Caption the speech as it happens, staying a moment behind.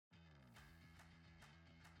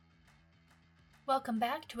Welcome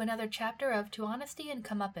back to another chapter of To Honesty and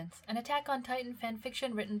Comeuppance, an Attack on Titan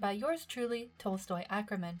fanfiction written by yours truly, Tolstoy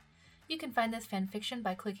Ackerman. You can find this fanfiction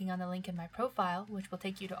by clicking on the link in my profile, which will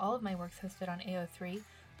take you to all of my works hosted on AO3,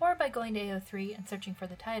 or by going to AO3 and searching for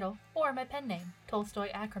the title, or my pen name, Tolstoy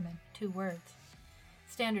Ackerman, 2 words.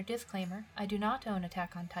 Standard disclaimer, I do not own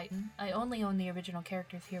Attack on Titan, I only own the original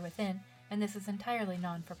characters here within, and this is entirely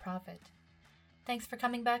non-for-profit. Thanks for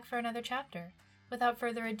coming back for another chapter. Without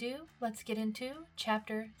further ado, let's get into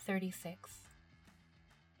Chapter 36.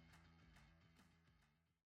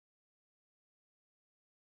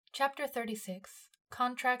 Chapter 36.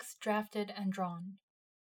 Contracts Drafted and Drawn.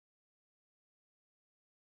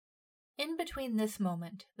 In between this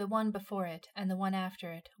moment, the one before it, and the one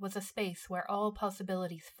after it, was a space where all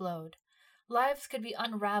possibilities flowed. Lives could be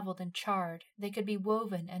unraveled and charred, they could be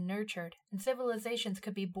woven and nurtured, and civilizations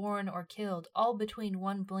could be born or killed, all between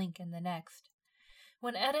one blink and the next.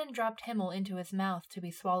 When Eden dropped Himmel into his mouth to be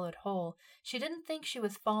swallowed whole, she didn't think she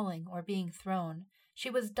was falling or being thrown. She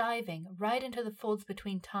was diving right into the folds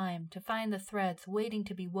between time to find the threads waiting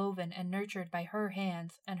to be woven and nurtured by her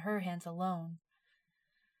hands and her hands alone.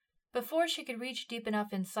 Before she could reach deep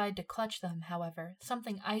enough inside to clutch them, however,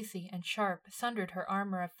 something icy and sharp sundered her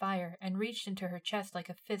armor of fire and reached into her chest like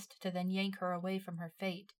a fist to then yank her away from her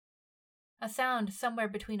fate. A sound somewhere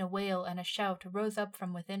between a wail and a shout rose up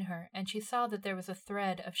from within her, and she saw that there was a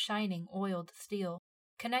thread of shining, oiled steel,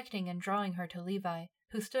 connecting and drawing her to Levi,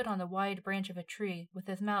 who stood on the wide branch of a tree, with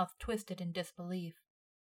his mouth twisted in disbelief.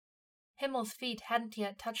 Himmel's feet hadn't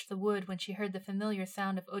yet touched the wood when she heard the familiar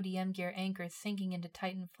sound of ODM gear anchors sinking into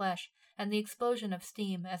Titan flesh, and the explosion of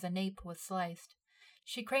steam as a nape was sliced.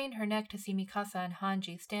 She craned her neck to see Mikasa and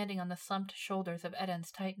Hanji standing on the slumped shoulders of Eden's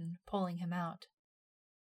Titan, pulling him out.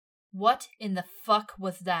 "What in the fuck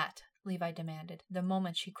was that?" Levi demanded, the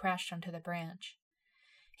moment she crashed onto the branch.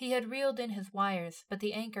 He had reeled in his wires, but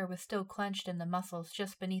the anchor was still clenched in the muscles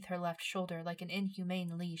just beneath her left shoulder like an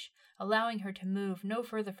inhumane leash, allowing her to move no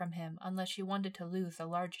further from him unless she wanted to lose a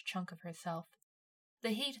large chunk of herself.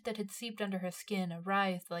 The heat that had seeped under her skin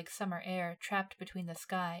writhed like summer air trapped between the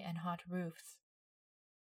sky and hot roofs.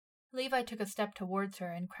 Levi took a step towards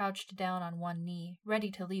her and crouched down on one knee, ready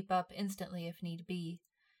to leap up instantly if need be.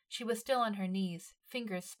 She was still on her knees,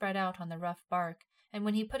 fingers spread out on the rough bark, and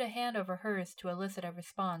when he put a hand over hers to elicit a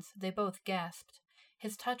response, they both gasped.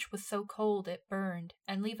 His touch was so cold it burned,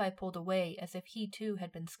 and Levi pulled away as if he too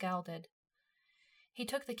had been scalded. He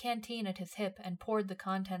took the canteen at his hip and poured the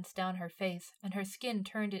contents down her face, and her skin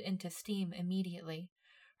turned it into steam immediately.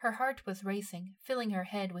 Her heart was racing, filling her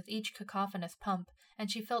head with each cacophonous pump,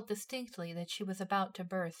 and she felt distinctly that she was about to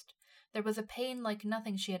burst. There was a pain like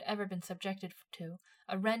nothing she had ever been subjected to,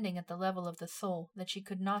 a rending at the level of the soul that she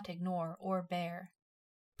could not ignore or bear.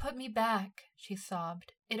 "Put me back," she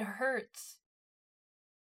sobbed. "It hurts."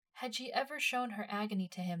 Had she ever shown her agony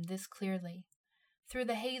to him this clearly? Through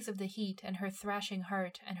the haze of the heat and her thrashing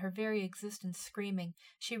heart and her very existence screaming,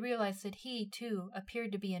 she realized that he, too,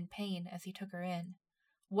 appeared to be in pain as he took her in.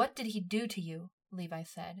 "What did he do to you?" Levi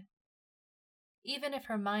said. Even if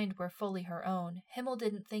her mind were fully her own, Himmel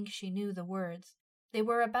didn't think she knew the words. They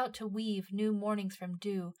were about to weave new mornings from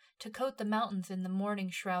dew, to coat the mountains in the morning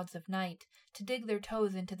shrouds of night, to dig their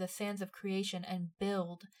toes into the sands of creation and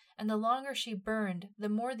build, and the longer she burned, the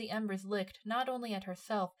more the embers licked not only at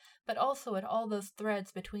herself, but also at all those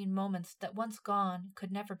threads between moments that once gone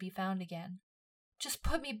could never be found again. "Just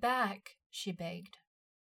put me back," she begged.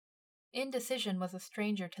 Indecision was a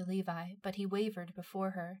stranger to Levi, but he wavered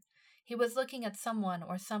before her. He was looking at someone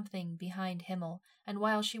or something behind Himmel, and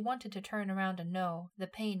while she wanted to turn around and know, the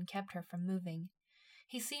pain kept her from moving.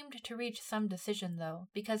 He seemed to reach some decision, though,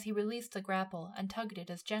 because he released the grapple and tugged it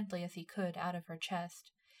as gently as he could out of her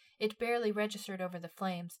chest. It barely registered over the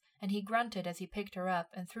flames, and he grunted as he picked her up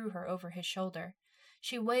and threw her over his shoulder.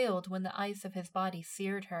 She wailed when the ice of his body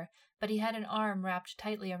seared her, but he had an arm wrapped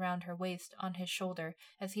tightly around her waist on his shoulder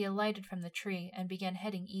as he alighted from the tree and began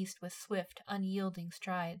heading east with swift, unyielding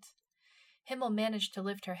strides. Himmel managed to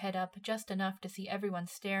lift her head up just enough to see everyone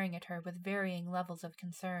staring at her with varying levels of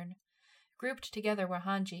concern. Grouped together were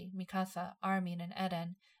Hanji, Mikasa, Armin, and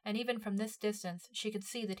Eden, and even from this distance she could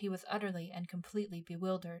see that he was utterly and completely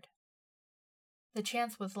bewildered. The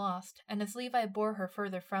chance was lost, and as Levi bore her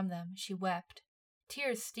further from them, she wept.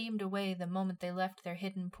 Tears steamed away the moment they left their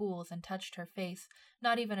hidden pools and touched her face,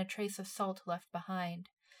 not even a trace of salt left behind.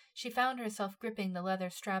 She found herself gripping the leather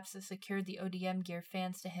straps that secured the ODM gear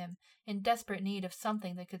fans to him, in desperate need of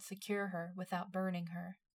something that could secure her without burning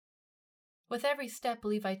her. With every step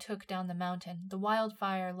Levi took down the mountain, the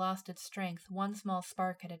wildfire lost its strength one small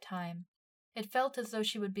spark at a time. It felt as though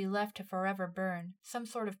she would be left to forever burn, some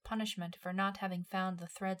sort of punishment for not having found the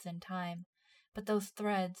threads in time. But those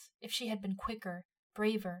threads, if she had been quicker,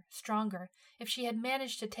 braver, stronger, if she had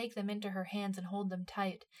managed to take them into her hands and hold them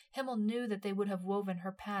tight, Himmel knew that they would have woven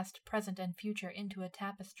her past, present, and future into a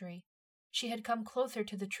tapestry. She had come closer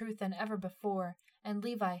to the truth than ever before, and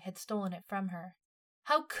Levi had stolen it from her.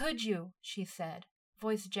 "How could you?" she said,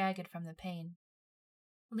 voice jagged from the pain.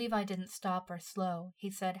 Levi didn't stop or slow. He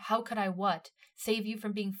said, "How could I what? Save you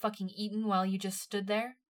from being fucking eaten while you just stood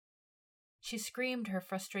there?" She screamed her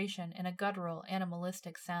frustration in a guttural,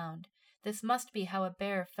 animalistic sound. This must be how a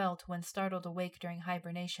bear felt when startled awake during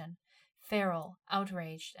hibernation. Feral,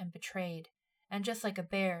 outraged, and betrayed. And just like a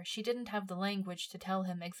bear, she didn't have the language to tell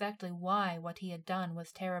him exactly why what he had done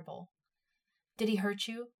was terrible. "Did he hurt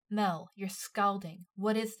you? Mel, you're scalding.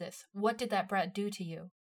 What is this? What did that brat do to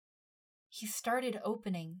you?" "He started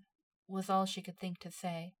opening," was all she could think to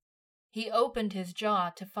say. "He opened his jaw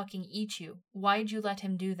to fucking eat you. Why'd you let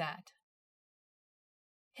him do that?"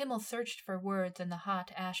 Himmel searched for words in the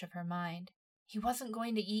hot ash of her mind. "He wasn't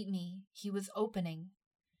going to eat me. He was opening."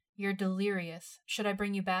 "You're delirious. Should I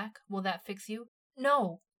bring you back? Will that fix you?"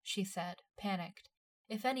 "No!" she said, panicked.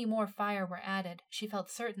 If any more fire were added, she felt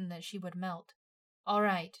certain that she would melt. All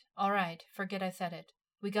right. Forget I said it.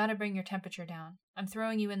 We gotta bring your temperature down. I'm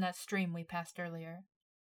throwing you in that stream we passed earlier."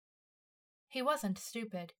 He wasn't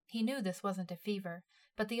stupid. He knew this wasn't a fever,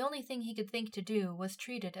 but the only thing he could think to do was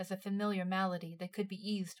treat it as a familiar malady that could be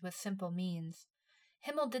eased with simple means.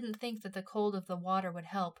 Himmel didn't think that the cold of the water would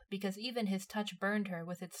help, because even his touch burned her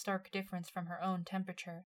with its stark difference from her own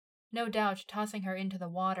temperature. No doubt tossing her into the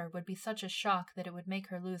water would be such a shock that it would make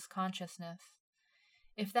her lose consciousness.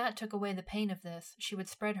 If that took away the pain of this, she would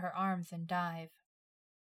spread her arms and dive.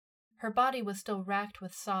 Her body was still racked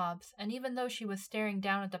with sobs, and even though she was staring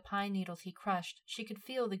down at the pine needles he crushed, she could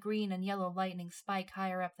feel the green and yellow lightning spike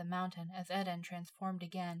higher up the mountain as Eden transformed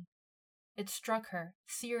again. It struck her,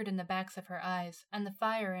 seared in the backs of her eyes, and the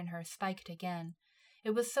fire in her spiked again.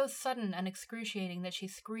 It was so sudden and excruciating that she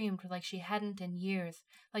screamed like she hadn't in years,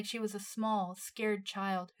 like she was a small, scared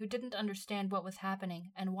child who didn't understand what was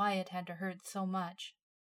happening and why it had to hurt so much.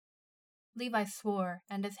 Levi swore,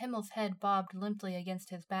 and as Himmel's head bobbed limply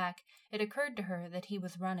against his back, it occurred to her that he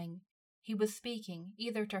was running. He was speaking,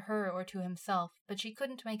 either to her or to himself, but she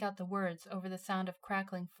couldn't make out the words over the sound of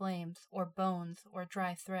crackling flames, or bones, or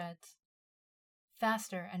dry threads.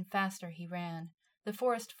 Faster and faster he ran. The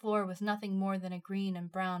forest floor was nothing more than a green and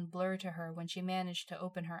brown blur to her when she managed to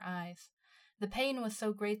open her eyes. The pain was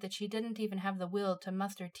so great that she didn't even have the will to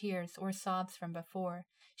muster tears or sobs from before.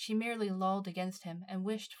 She merely lolled against him and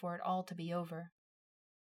wished for it all to be over.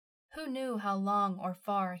 Who knew how long or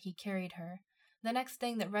far he carried her? The next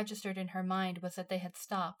thing that registered in her mind was that they had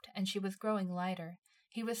stopped, and she was growing lighter.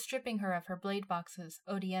 He was stripping her of her blade boxes,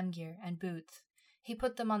 ODM gear, and boots. He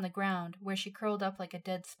put them on the ground, where she curled up like a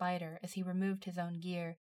dead spider as he removed his own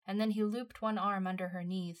gear, and then he looped one arm under her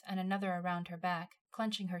knees and another around her back,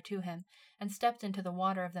 clenching her to him, and stepped into the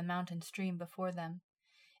water of the mountain stream before them.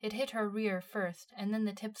 It hit her rear first, and then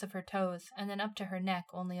the tips of her toes, and then up to her neck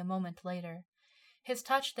only a moment later. His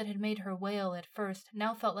touch that had made her wail at first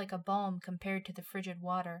now felt like a balm compared to the frigid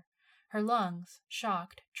water. Her lungs,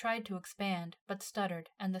 shocked, tried to expand, but stuttered,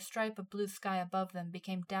 and the stripe of blue sky above them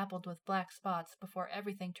became dappled with black spots before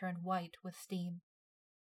everything turned white with steam.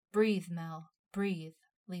 "Breathe, Mel, breathe,"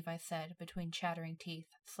 Levi said between chattering teeth,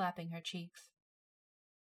 slapping her cheeks.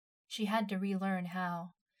 She had to relearn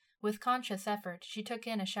how. With conscious effort, she took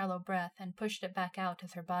in a shallow breath and pushed it back out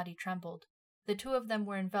as her body trembled. The two of them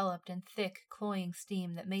were enveloped in thick, cloying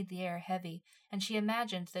steam that made the air heavy, and she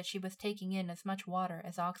imagined that she was taking in as much water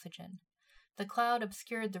as oxygen. The cloud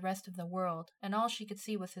obscured the rest of the world, and all she could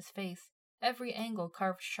see was his face, every angle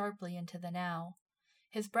carved sharply into the now.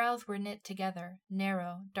 His brows were knit together,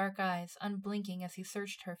 narrow, dark eyes unblinking as he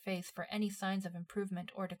searched her face for any signs of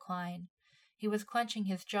improvement or decline. He was clenching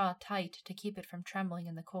his jaw tight to keep it from trembling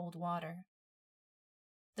in the cold water.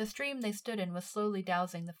 The stream they stood in was slowly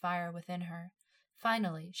dousing the fire within her.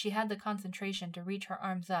 Finally, she had the concentration to reach her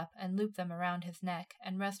arms up and loop them around his neck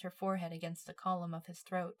and rest her forehead against the column of his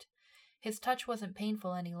throat. His touch wasn't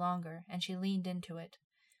painful any longer, and she leaned into it.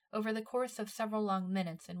 Over the course of several long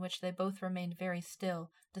minutes in which they both remained very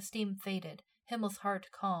still, the steam faded, Himmel's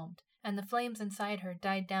heart calmed, and the flames inside her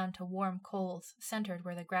died down to warm coals centered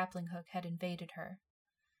where the grappling hook had invaded her.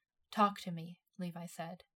 "Talk to me," Levi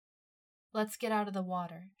said. "Let's get out of the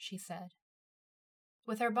water," she said.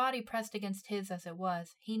 With her body pressed against his as it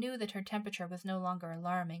was, he knew that her temperature was no longer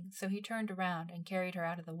alarming, so he turned around and carried her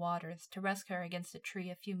out of the waters to rest her against a tree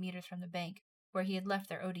a few meters from the bank, where he had left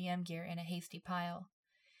their ODM gear in a hasty pile.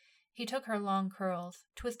 He took her long curls,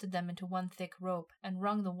 twisted them into one thick rope, and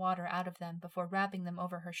wrung the water out of them before wrapping them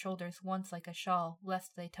over her shoulders once like a shawl,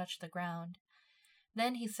 lest they touch the ground.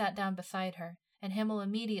 Then he sat down beside her, and Himmel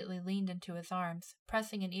immediately leaned into his arms,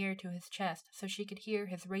 pressing an ear to his chest so she could hear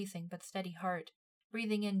his racing but steady heart,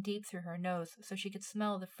 breathing in deep through her nose so she could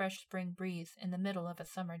smell the fresh spring breeze in the middle of a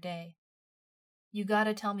summer day. "You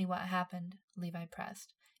gotta tell me what happened," Levi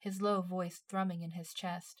pressed, his low voice thrumming in his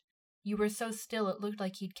chest. "You were so still it looked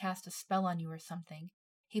like he'd cast a spell on you or something.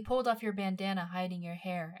 He pulled off your bandana hiding your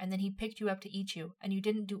hair, and then he picked you up to eat you, and you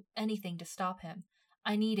didn't do anything to stop him.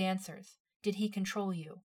 I need answers. Did he control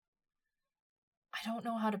you?" "I don't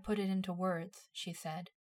know how to put it into words," she said.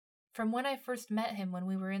 "From when I first met him when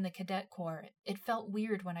we were in the cadet corps, it felt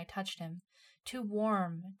weird when I touched him. Too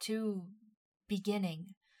warm, too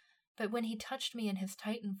beginning. But when he touched me in his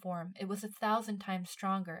Titan form, it was 1,000 times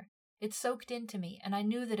stronger. It soaked into me, and I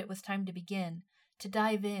knew that it was time to begin, to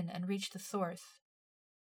dive in and reach the source."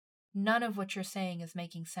 "None of what you're saying is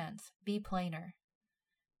making sense. Be plainer."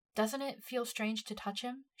 "Doesn't it feel strange to touch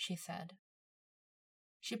him?" she said.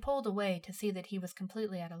 She pulled away to see that he was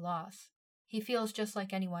completely at a loss. "He feels just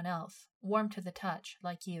like anyone else, warm to the touch,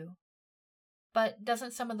 like you." "But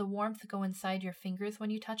doesn't some of the warmth go inside your fingers when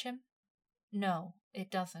you touch him?" "No, it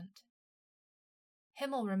doesn't."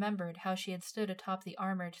 Himmel remembered how she had stood atop the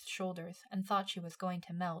armored shoulders and thought she was going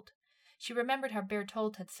to melt. She remembered how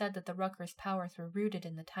Bertolt had said that the Ruckers' powers were rooted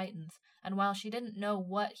in the Titans, and while she didn't know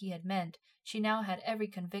what he had meant, she now had every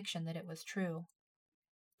conviction that it was true.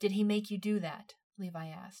 "Did he make you do that?" Levi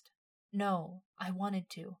asked. "No, I wanted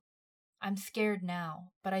to. I'm scared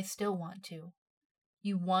now, but I still want to."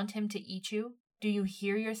 "You want him to eat you? Do you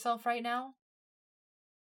hear yourself right now?"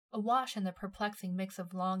 Awash in the perplexing mix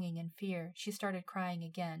of longing and fear, she started crying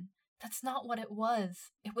again. "That's not what it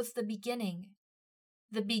was. It was the beginning."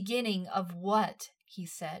 "The beginning of what?" he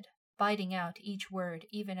said, biting out each word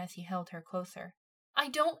even as he held her closer. "I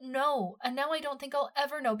don't know, and now I don't think I'll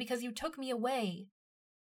ever know because you took me away."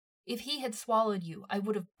 "If he had swallowed you, I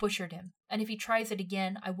would have butchered him, and if he tries it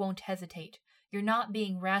again, I won't hesitate. You're not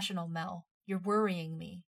being rational, Mel. You're worrying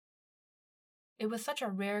me." It was such a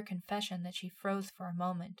rare confession that she froze for a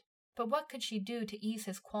moment, but what could she do to ease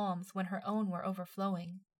his qualms when her own were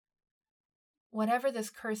overflowing? "Whatever this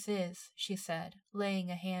curse is," she said, laying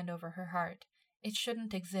a hand over her heart, "it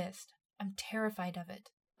shouldn't exist. I'm terrified of it,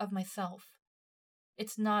 of myself."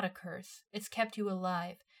 "It's not a curse. It's kept you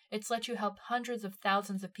alive. It's let you help hundreds of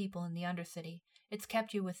thousands of people in the Undercity. It's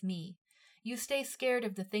kept you with me. You stay scared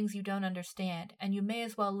of the things you don't understand, and you may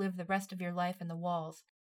as well live the rest of your life in the walls.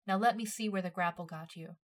 Now let me see where the grapple got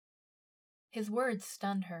you." His words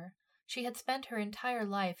stunned her. She had spent her entire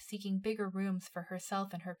life seeking bigger rooms for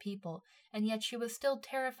herself and her people, and yet she was still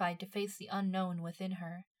terrified to face the unknown within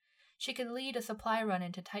her. She could lead a supply run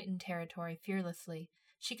into Titan territory fearlessly.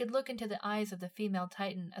 She could look into the eyes of the female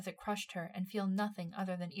Titan as it crushed her and feel nothing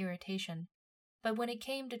other than irritation. But when it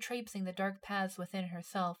came to traipsing the dark paths within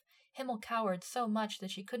herself, Himmel cowered so much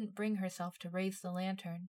that she couldn't bring herself to raise the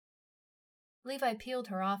lantern. Levi peeled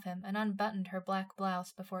her off him and unbuttoned her black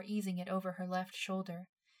blouse before easing it over her left shoulder.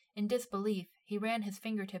 In disbelief, he ran his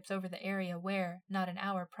fingertips over the area where, not an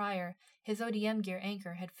hour prior, his ODM gear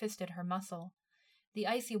anchor had fisted her muscle. The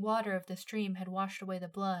icy water of the stream had washed away the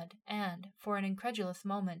blood, and, for an incredulous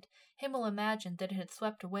moment, Himmel imagined that it had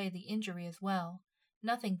swept away the injury as well.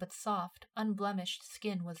 Nothing but soft, unblemished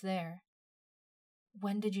skin was there.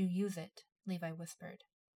 "When did you use it?" Levi whispered.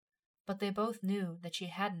 But they both knew that she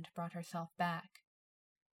hadn't brought herself back.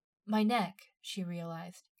 "My neck," she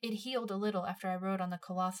realized. "It healed a little after I rode on the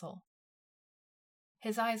Colossal."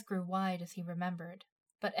 His eyes grew wide as he remembered.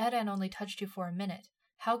 "But Eren only touched you for a minute.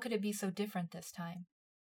 How could it be so different this time?"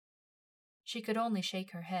 She could only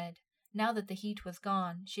shake her head. Now that the heat was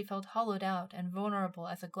gone, she felt hollowed out and vulnerable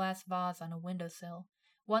as a glass vase on a windowsill.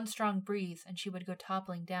 One strong breeze and she would go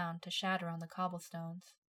toppling down to shatter on the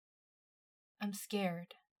cobblestones. "I'm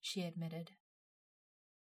scared," she admitted.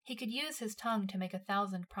 He could use his tongue to make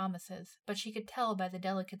 1,000 promises, but she could tell by the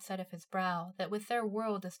delicate set of his brow that with their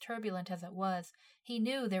world as turbulent as it was, he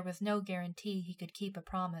knew there was no guarantee he could keep a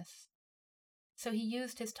promise. So he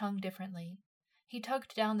used his tongue differently. He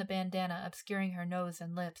tugged down the bandana obscuring her nose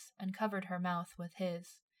and lips and covered her mouth with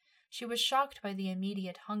his. She was shocked by the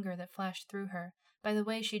immediate hunger that flashed through her, by the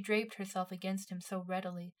way she draped herself against him so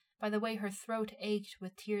readily, by the way her throat ached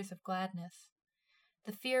with tears of gladness.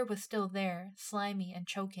 The fear was still there, slimy and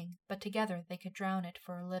choking, but together they could drown it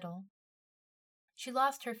for a little. She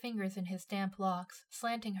lost her fingers in his damp locks,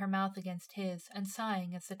 slanting her mouth against his, and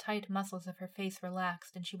sighing as the tight muscles of her face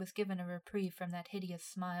relaxed and she was given a reprieve from that hideous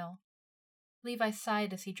smile. Levi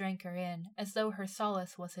sighed as he drank her in, as though her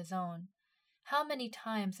solace was his own. How many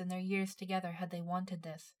times in their years together had they wanted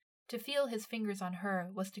this? To feel his fingers on her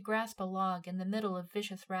was to grasp a log in the middle of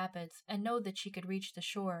vicious rapids and know that she could reach the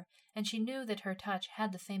shore, and she knew that her touch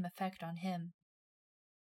had the same effect on him.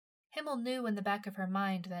 Himmel knew in the back of her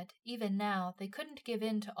mind that, even now, they couldn't give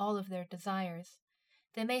in to all of their desires.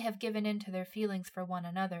 They may have given in to their feelings for one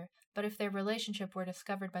another, but if their relationship were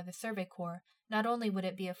discovered by the Survey Corps, not only would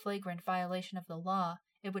it be a flagrant violation of the law,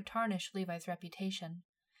 it would tarnish Levi's reputation.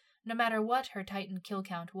 No matter what her Titan kill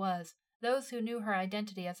count was, those who knew her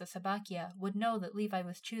identity as a Sabbakia would know that Levi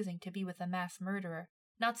was choosing to be with a mass murderer,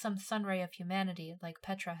 not some sunray of humanity like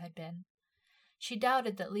Petra had been. She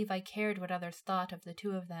doubted that Levi cared what others thought of the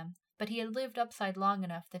two of them, but he had lived upside long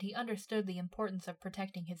enough that he understood the importance of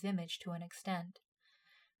protecting his image to an extent.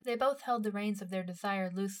 They both held the reins of their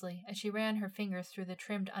desire loosely as she ran her fingers through the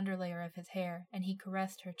trimmed underlayer of his hair, and he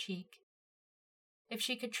caressed her cheek. If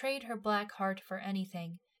she could trade her black heart for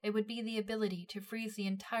anything, it would be the ability to freeze the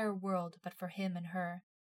entire world but for him and her.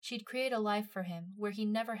 She'd create a life for him where he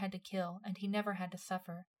never had to kill and he never had to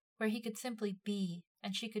suffer, where he could simply be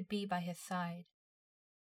and she could be by his side.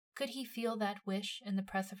 Could he feel that wish in the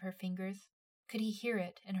press of her fingers? Could he hear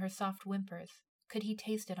it in her soft whimpers? Could he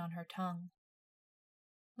taste it on her tongue?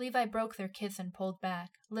 Levi broke their kiss and pulled back,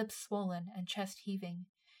 lips swollen and chest heaving.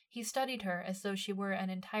 He studied her as though she were an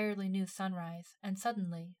entirely new sunrise, and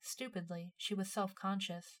suddenly, stupidly, she was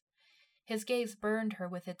self-conscious. His gaze burned her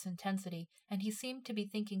with its intensity, and he seemed to be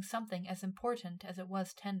thinking something as important as it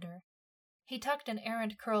was tender. He tucked an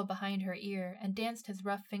errant curl behind her ear and danced his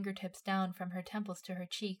rough fingertips down from her temples to her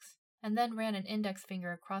cheeks, and then ran an index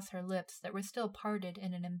finger across her lips that were still parted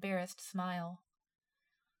in an embarrassed smile.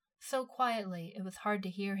 So quietly it was hard to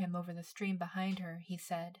hear him over the stream behind her, he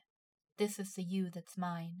said, "This is the you that's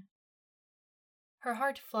mine." Her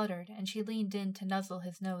heart fluttered, and she leaned in to nuzzle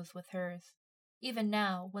his nose with hers. Even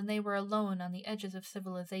now, when they were alone on the edges of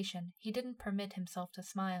civilization, he didn't permit himself to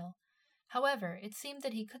smile. However, it seemed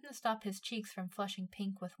that he couldn't stop his cheeks from flushing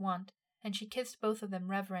pink with want, and she kissed both of them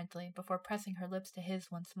reverently before pressing her lips to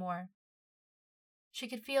his once more. She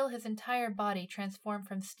could feel his entire body transform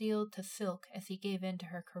from steel to silk as he gave in to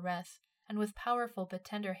her caress, and with powerful but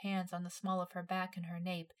tender hands on the small of her back and her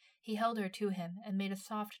nape, he held her to him and made a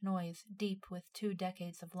soft noise deep with 2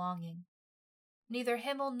 decades of longing. Neither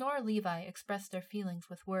Himmel nor Levi expressed their feelings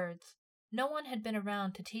with words. No one had been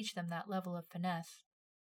around to teach them that level of finesse.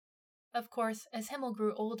 Of course, as Himmel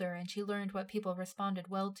grew older and she learned what people responded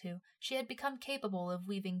well to, she had become capable of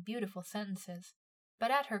weaving beautiful sentences.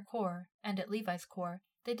 But at her core, and at Levi's core,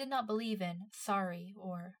 they did not believe in sorry,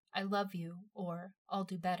 or I love you, or I'll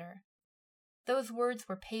do better. Those words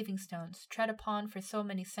were paving stones, tread upon for so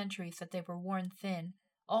many centuries that they were worn thin,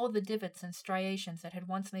 all the divots and striations that had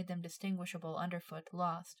once made them distinguishable underfoot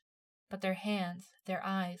lost. But their hands, their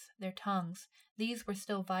eyes, their tongues, these were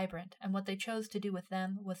still vibrant, and what they chose to do with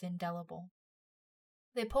them was indelible.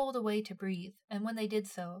 They pulled away to breathe, and when they did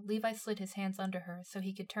so, Levi slid his hands under her so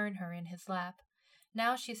he could turn her in his lap.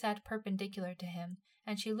 Now she sat perpendicular to him,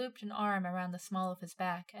 and she looped an arm around the small of his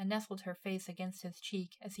back and nestled her face against his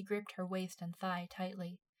cheek as he gripped her waist and thigh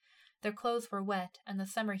tightly. Their clothes were wet, and the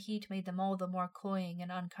summer heat made them all the more cloying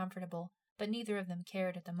and uncomfortable, but neither of them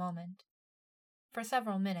cared at the moment. For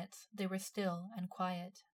several minutes, they were still and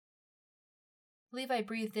quiet. Levi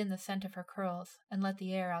breathed in the scent of her curls and let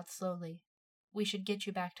the air out slowly. "We should get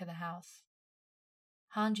you back to the house."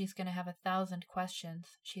 "Hanji's going to have 1,000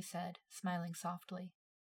 questions," she said, smiling softly.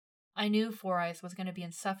 "I knew Four Eyes was going to be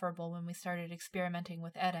insufferable when we started experimenting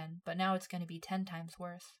with Eden, but now it's going to be 10 times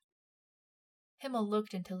worse." Himmel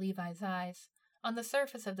looked into Levi's eyes. On the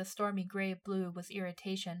surface of the stormy gray blue was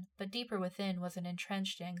irritation, but deeper within was an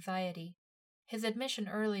entrenched anxiety. His admission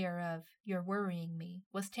earlier of, "You're worrying me,"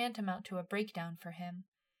 was tantamount to a breakdown for him.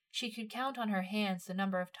 She could count on her hands the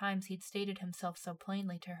number of times he'd stated himself so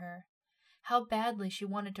plainly to her. How badly she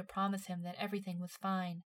wanted to promise him that everything was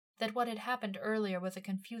fine, that what had happened earlier was a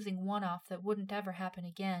confusing one-off that wouldn't ever happen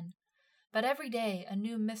again. But every day a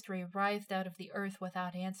new mystery writhed out of the earth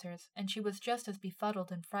without answers, and she was just as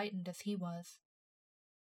befuddled and frightened as he was.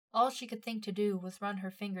 All she could think to do was run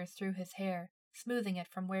her fingers through his hair, smoothing it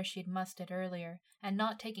from where she'd mussed it earlier, and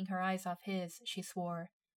not taking her eyes off his, she swore,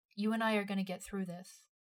 "You and I are going to get through this."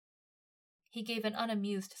 He gave an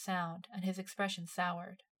unamused sound, and his expression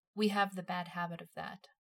soured. "We have the bad habit of that."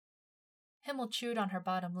 Himmel chewed on her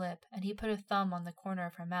bottom lip, and he put a thumb on the corner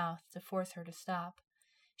of her mouth to force her to stop.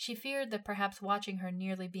 She feared that perhaps watching her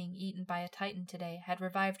nearly being eaten by a Titan today had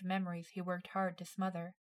revived memories he worked hard to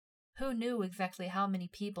smother. Who knew exactly how many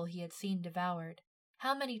people he had seen devoured?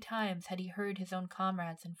 How many times had he heard his own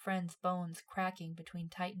comrades' and friends' bones cracking between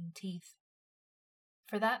tightened teeth?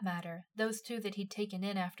 For that matter, those two that he'd taken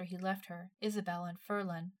in after he left her, Isabel and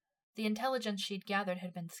Furlan. The intelligence she'd gathered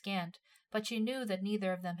had been scant, but she knew that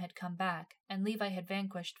neither of them had come back, and Levi had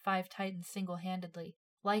vanquished 5 Titans single-handedly,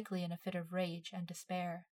 likely in a fit of rage and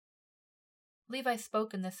despair. Levi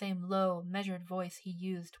spoke in the same low, measured voice he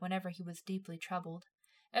used whenever he was deeply troubled.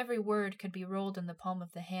 Every word could be rolled in the palm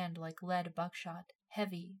of the hand like lead buckshot,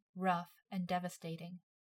 heavy, rough, and devastating.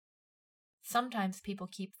 Sometimes people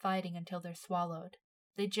keep fighting until they're swallowed.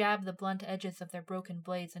 They jab the blunt edges of their broken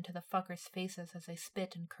blades into the fuckers' faces as they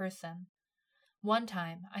spit and curse them. One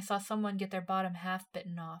time, I saw someone get their bottom half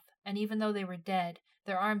bitten off, and even though they were dead,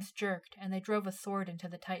 their arms jerked and they drove a sword into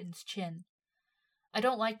the Titan's chin. I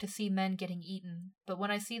don't like to see men getting eaten, but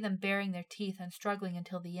when I see them baring their teeth and struggling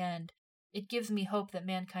until the end, it gives me hope that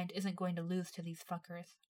mankind isn't going to lose to these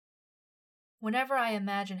fuckers. Whenever I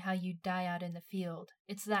imagine how you die out in the field,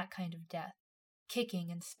 it's that kind of death. Kicking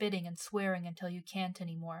and spitting and swearing until you can't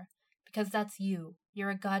anymore. Because that's you.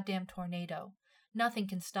 You're a goddamn tornado. Nothing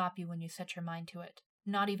can stop you when you set your mind to it.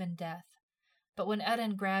 Not even death. But when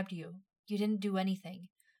Eden grabbed you, you didn't do anything.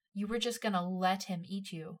 You were just gonna let him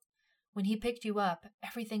eat you. When he picked you up,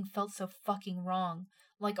 everything felt so fucking wrong.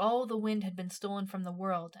 Like all the wind had been stolen from the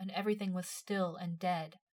world and everything was still and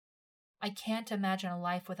dead. I can't imagine a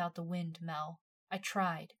life without the wind, Mel. I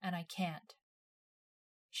tried, and I can't.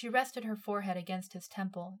 She rested her forehead against his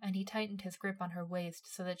temple, and he tightened his grip on her waist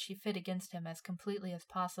so that she fit against him as completely as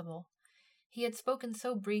possible. He had spoken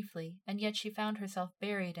so briefly, and yet she found herself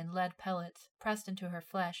buried in lead pellets, pressed into her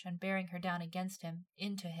flesh and bearing her down against him,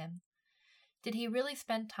 into him. Did he really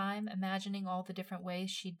spend time imagining all the different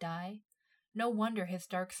ways she'd die? No wonder his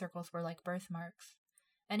dark circles were like birthmarks.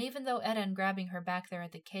 And even though Eden grabbing her back there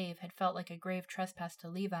at the cave had felt like a grave trespass to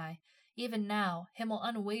Levi, even now, Himmel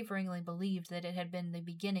unwaveringly believed that it had been the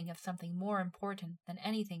beginning of something more important than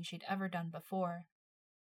anything she'd ever done before.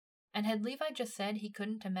 And had Levi just said he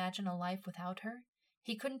couldn't imagine a life without her?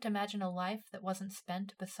 He couldn't imagine a life that wasn't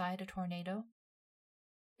spent beside a tornado?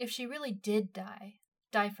 If she really did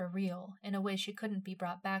die for real, in a way she couldn't be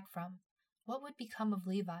brought back from, what would become of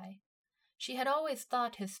Levi? She had always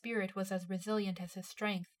thought his spirit was as resilient as his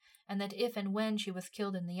strength, and that if and when she was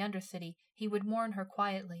killed in the Undercity, he would mourn her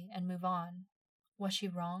quietly and move on. Was she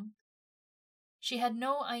wrong? She had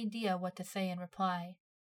no idea what to say in reply.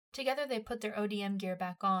 Together they put their ODM gear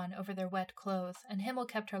back on over their wet clothes, and Himmel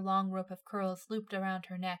kept her long rope of curls looped around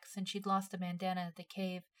her neck since she'd lost a bandana at the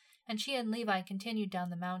cave, and she and Levi continued down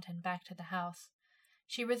the mountain back to the house.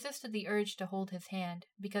 She resisted the urge to hold his hand,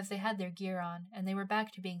 because they had their gear on, and they were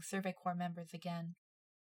back to being Survey Corps members again.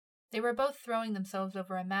 They were both throwing themselves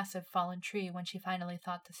over a massive fallen tree when she finally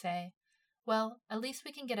thought to say, "Well, at least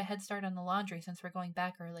we can get a head start on the laundry since we're going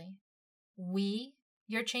back early." "We?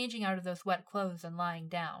 You're changing out of those wet clothes and lying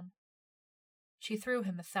down." She threw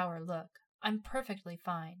him a sour look. "I'm perfectly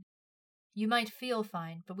fine." "You might feel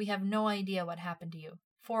fine, but we have no idea what happened to you.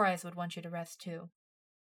 Four Eyes would want you to rest too."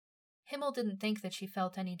 Himmel didn't think that she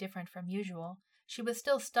felt any different from usual. She was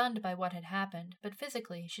still stunned by what had happened, but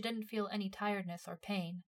physically she didn't feel any tiredness or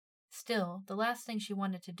pain. Still, the last thing she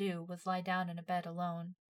wanted to do was lie down in a bed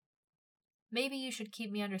alone. "Maybe you should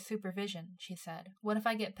keep me under supervision," she said. "What if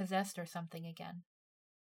I get possessed or something again?"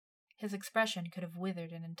 His expression could have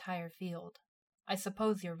withered an entire field. "I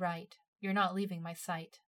suppose you're right. You're not leaving my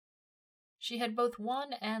sight." She had both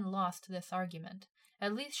won and lost this argument.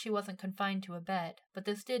 At least she wasn't confined to a bed, but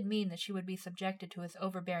this did mean that she would be subjected to his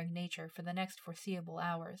overbearing nature for the next foreseeable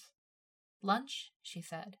hours. "Lunch?" she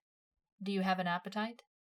said. "Do you have an appetite?"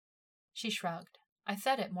 She shrugged. "I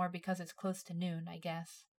said it more because it's close to noon, I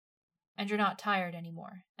guess." "And you're not tired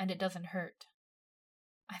anymore, and it doesn't hurt."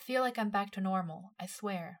 "I feel like I'm back to normal, I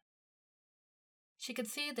swear." She could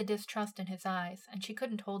see the distrust in his eyes, and she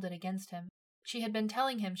couldn't hold it against him. She had been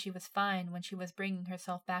telling him she was fine when she was bringing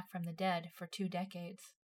herself back from the dead for 2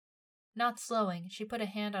 decades. Not slowing, she put a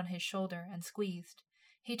hand on his shoulder and squeezed.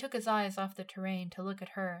 He took his eyes off the terrain to look at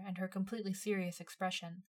her and her completely serious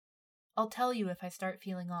expression. "I'll tell you if I start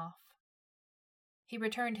feeling off." He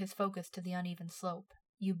returned his focus to the uneven slope.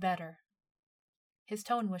 "You better." His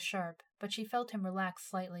tone was sharp, but she felt him relax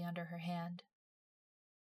slightly under her hand.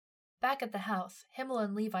 Back at the house, Himmel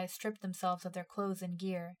and Levi stripped themselves of their clothes and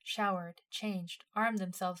gear, showered, changed, armed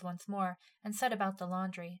themselves once more, and set about the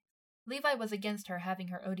laundry. Levi was against her having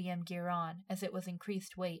her ODM gear on, as it was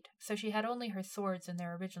increased weight, so she had only her swords in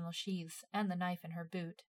their original sheaths and the knife in her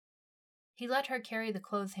boot. He let her carry the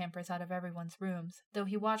clothes hampers out of everyone's rooms, though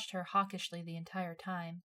he watched her hawkishly the entire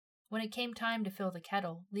time. When it came time to fill the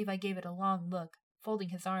kettle, Levi gave it a long look, folding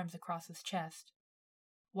his arms across his chest.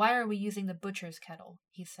 Why are we using the butcher's kettle?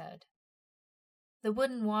 He said. The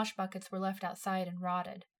wooden wash buckets were left outside and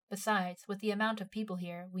rotted. Besides, with the amount of people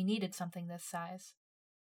here, we needed something this size.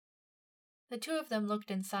 The two of them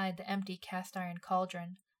looked inside the empty cast-iron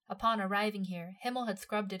cauldron. Upon arriving here, Himmel had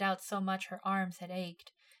scrubbed it out so much her arms had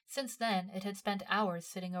ached. Since then, it had spent hours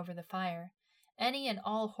sitting over the fire. Any and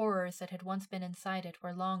all horrors that had once been inside it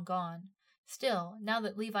were long gone. Still, now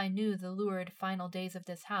that Levi knew the lurid final days of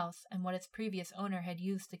this house and what its previous owner had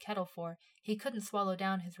used the kettle for, he couldn't swallow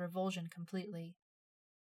down his revulsion completely.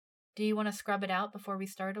 "Do you want to scrub it out before we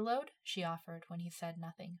start a load?" she offered when he said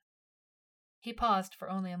nothing. He paused for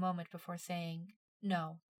only a moment before saying,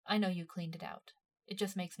 "No, I know you cleaned it out. It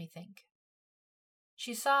just makes me think."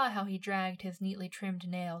 She saw how he dragged his neatly trimmed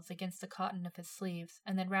nails against the cotton of his sleeves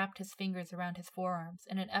and then wrapped his fingers around his forearms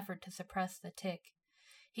in an effort to suppress the tic.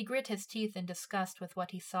 He grit his teeth in disgust with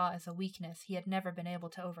what he saw as a weakness he had never been able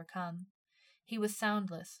to overcome. He was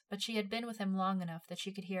soundless, but she had been with him long enough that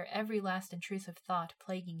she could hear every last intrusive thought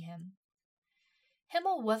plaguing him.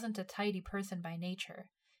 Himmel wasn't a tidy person by nature.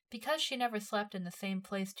 Because she never slept in the same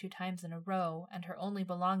place 2 times in a row, and her only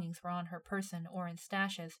belongings were on her person or in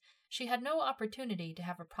stashes, she had no opportunity to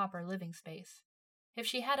have a proper living space. If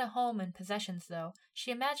she had a home and possessions, though,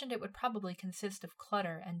 she imagined it would probably consist of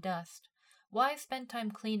clutter and dust. Why spend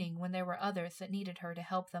time cleaning when there were others that needed her to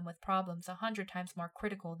help them with problems 100 times more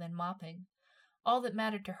critical than mopping? All that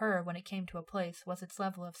mattered to her when it came to a place was its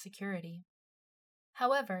level of security.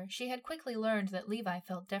 However, she had quickly learned that Levi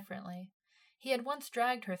felt differently. He had once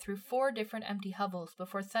dragged her through 4 different empty hovels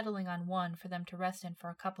before settling on one for them to rest in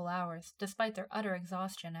for a couple hours, despite their utter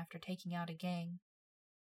exhaustion after taking out a gang.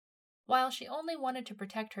 While she only wanted to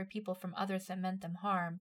protect her people from others that meant them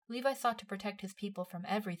harm, Levi sought to protect his people from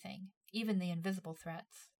everything, even the invisible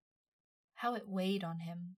threats. How it weighed on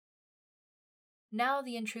him. Now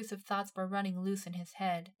the intrusive thoughts were running loose in his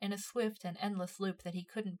head, in a swift and endless loop that he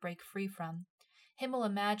couldn't break free from. Himmel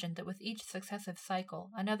imagined that with each successive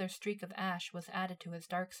cycle, another streak of ash was added to his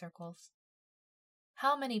dark circles.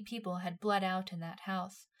 How many people had bled out in that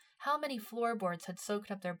house? How many floorboards had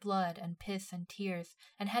soaked up their blood and piss and tears,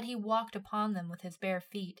 and had he walked upon them with his bare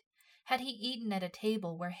feet? Had he eaten at a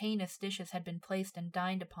table where heinous dishes had been placed and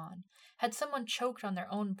dined upon? Had someone choked on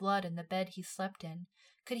their own blood in the bed he slept in?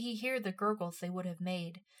 Could he hear the gurgles they would have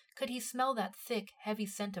made? Could he smell that thick, heavy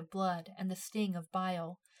scent of blood and the sting of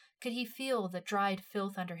bile? Could he feel the dried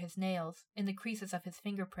filth under his nails, in the creases of his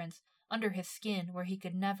fingerprints, under his skin where he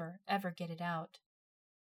could never, ever get it out?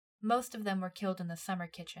 Most of them were killed in the summer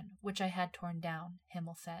kitchen, which I had torn down,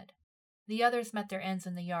 Himmel said. The others met their ends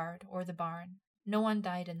in the yard or the barn. No one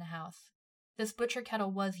died in the house. This butcher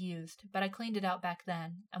kettle was used, but I cleaned it out back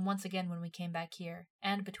then, and once again when we came back here,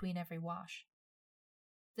 and between every wash.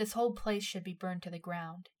 This whole place should be burned to the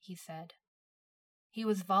ground, he said. He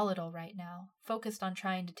was volatile right now, focused on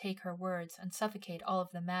trying to take her words and suffocate all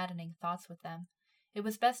of the maddening thoughts with them. It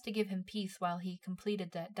was best to give him peace while he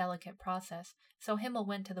completed that delicate process, so Himmel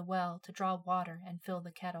went to the well to draw water and fill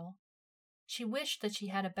the kettle. She wished that she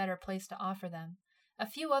had a better place to offer them. A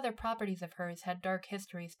few other properties of hers had dark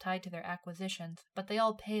histories tied to their acquisitions, but they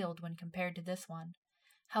all paled when compared to this one.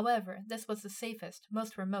 However, this was the safest,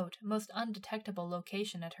 most remote, most undetectable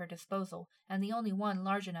location at her disposal, and the only one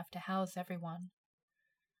large enough to house everyone.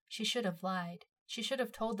 She should have lied. She should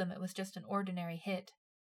have told them it was just an ordinary hit.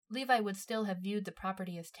 Levi would still have viewed the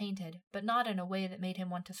property as tainted, but not in a way that made him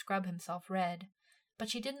want to scrub himself red. But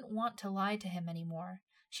she didn't want to lie to him anymore.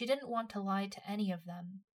 She didn't want to lie to any of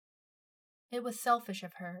them. It was selfish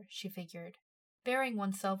of her, she figured. Bearing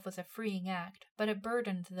oneself was a freeing act, but it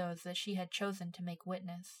burdened those that she had chosen to make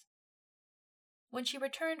witness. When she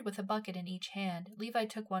returned with a bucket in each hand, Levi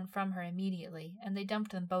took one from her immediately, and they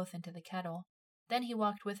dumped them both into the kettle. Then he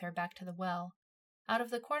walked with her back to the well. Out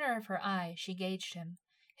of the corner of her eye, she gauged him.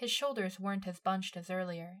 His shoulders weren't as bunched as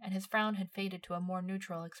earlier, and his frown had faded to a more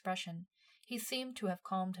neutral expression. He seemed to have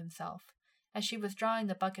calmed himself. As she was drawing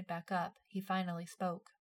the bucket back up, he finally spoke.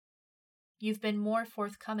 "You've been more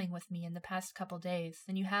forthcoming with me in the past couple days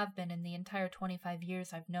than you have been in the entire 25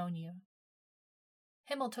 years I've known you."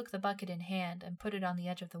 Himmel took the bucket in hand and put it on the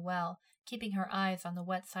edge of the well, keeping her eyes on the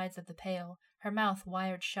wet sides of the pail, her mouth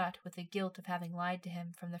wired shut with the guilt of having lied to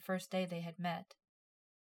him from the first day they had met.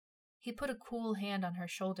 He put a cool hand on her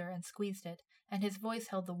shoulder and squeezed it, and his voice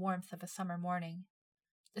held the warmth of a summer morning.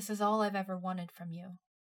 "This is all I've ever wanted from you."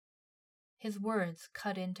 His words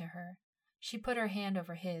cut into her. She put her hand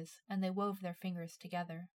over his, and they wove their fingers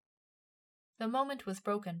together. The moment was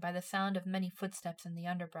broken by the sound of many footsteps in the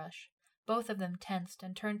underbrush. Both of them tensed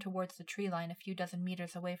and turned towards the tree line a few dozen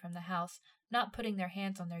meters away from the house, not putting their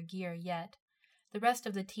hands on their gear yet. The rest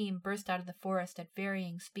of the team burst out of the forest at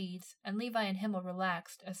varying speeds, and Levi and Himmel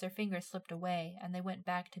relaxed as their fingers slipped away and they went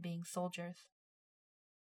back to being soldiers.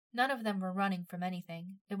 None of them were running from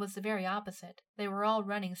anything. It was the very opposite. They were all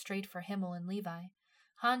running straight for Himmel and Levi.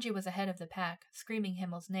 Hanji was ahead of the pack, screaming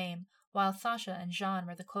Himmel's name, while Sasha and Jean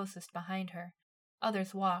were the closest behind her.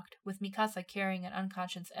 Others walked, with Mikasa carrying an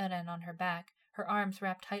unconscious Eren on her back, her arms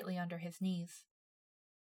wrapped tightly under his knees.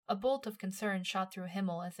 A bolt of concern shot through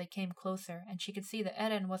Himmel as they came closer, and she could see that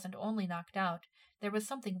Eren wasn't only knocked out, there was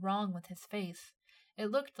something wrong with his face.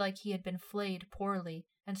 It looked like he had been flayed poorly,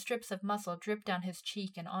 and strips of muscle dripped down his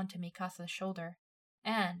cheek and onto Mikasa's shoulder.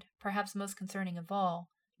 And, perhaps most concerning of all,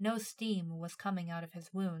 no steam was coming out of his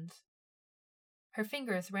wounds. Her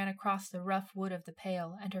fingers ran across the rough wood of the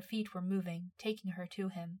pail, and her feet were moving, taking her to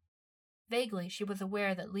him. Vaguely, she was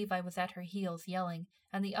aware that Levi was at her heels yelling,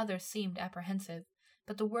 and the others seemed apprehensive,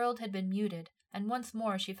 but the world had been muted, and once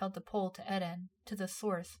more she felt the pull to Eren, to the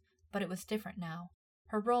source, but it was different now.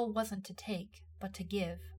 Her role wasn't to take, but to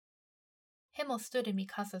give. Himmel stood in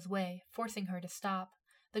Mikasa's way, forcing her to stop.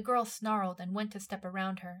 The girl snarled and went to step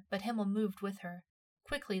around her, but Himmel moved with her.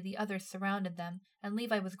 Quickly the others surrounded them, and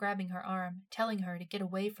Levi was grabbing her arm, telling her to get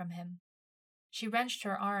away from him. She wrenched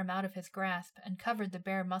her arm out of his grasp and covered the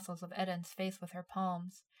bare muscles of Eren's face with her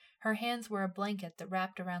palms. Her hands were a blanket that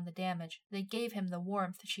wrapped around the damage. They gave him the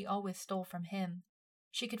warmth she always stole from him.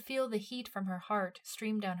 She could feel the heat from her heart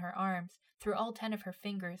stream down her arms, through all 10 of her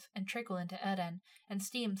fingers, and trickle into Eren, and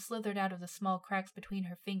steam slithered out of the small cracks between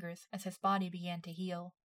her fingers as his body began to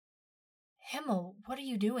heal. "Himmel, what are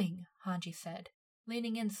you doing?" Hanji said,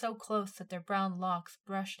 leaning in so close that their brown locks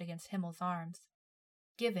brushed against Himmel's arms.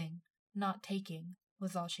 Giving, not taking,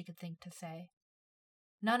 was all she could think to say.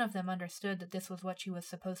 None of them understood that this was what she was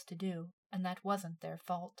supposed to do, and that wasn't their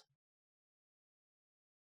fault.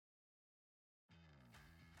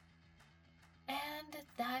 And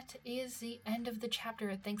that is the end of the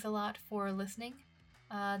chapter. Thanks a lot for listening.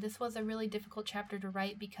 This was a really difficult chapter to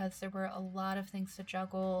write because there were a lot of things to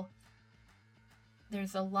juggle.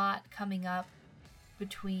 There's a lot coming up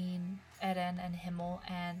between Eren and Himmel,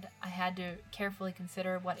 and I had to carefully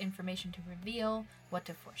consider what information to reveal, what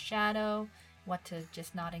to foreshadow, what to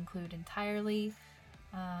just not include entirely.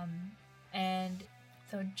 And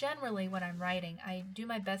so generally when I'm writing, I do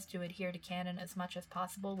my best to adhere to canon as much as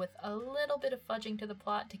possible with a little bit of fudging to the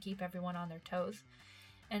plot to keep everyone on their toes.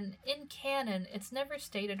 And in canon, it's never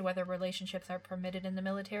stated whether relationships are permitted in the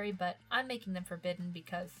military, but I'm making them forbidden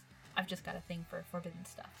because I've just got a thing for forbidden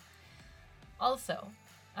stuff. Also,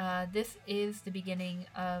 this is the beginning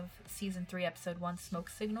of Season 3, Episode 1, Smoke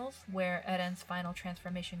Signals, where Eren's final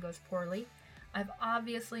transformation goes poorly. I've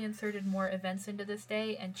obviously inserted more events into this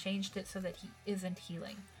day and changed it so that he isn't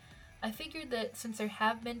healing. I figured that since there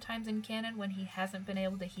have been times in canon when he hasn't been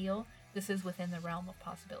able to heal, this is within the realm of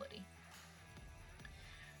possibility.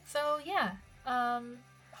 So yeah,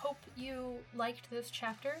 hope you liked this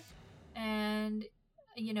chapter, and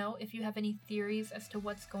if you have any theories as to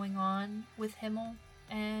what's going on with Himmel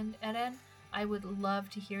and Eren, I would love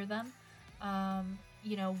to hear them.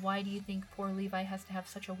 Why do you think poor Levi has to have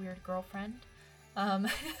such a weird girlfriend?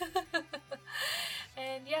 And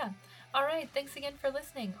yeah. Alright, thanks again for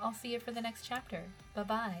listening. I'll see you for the next chapter.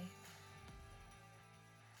 Bye-bye.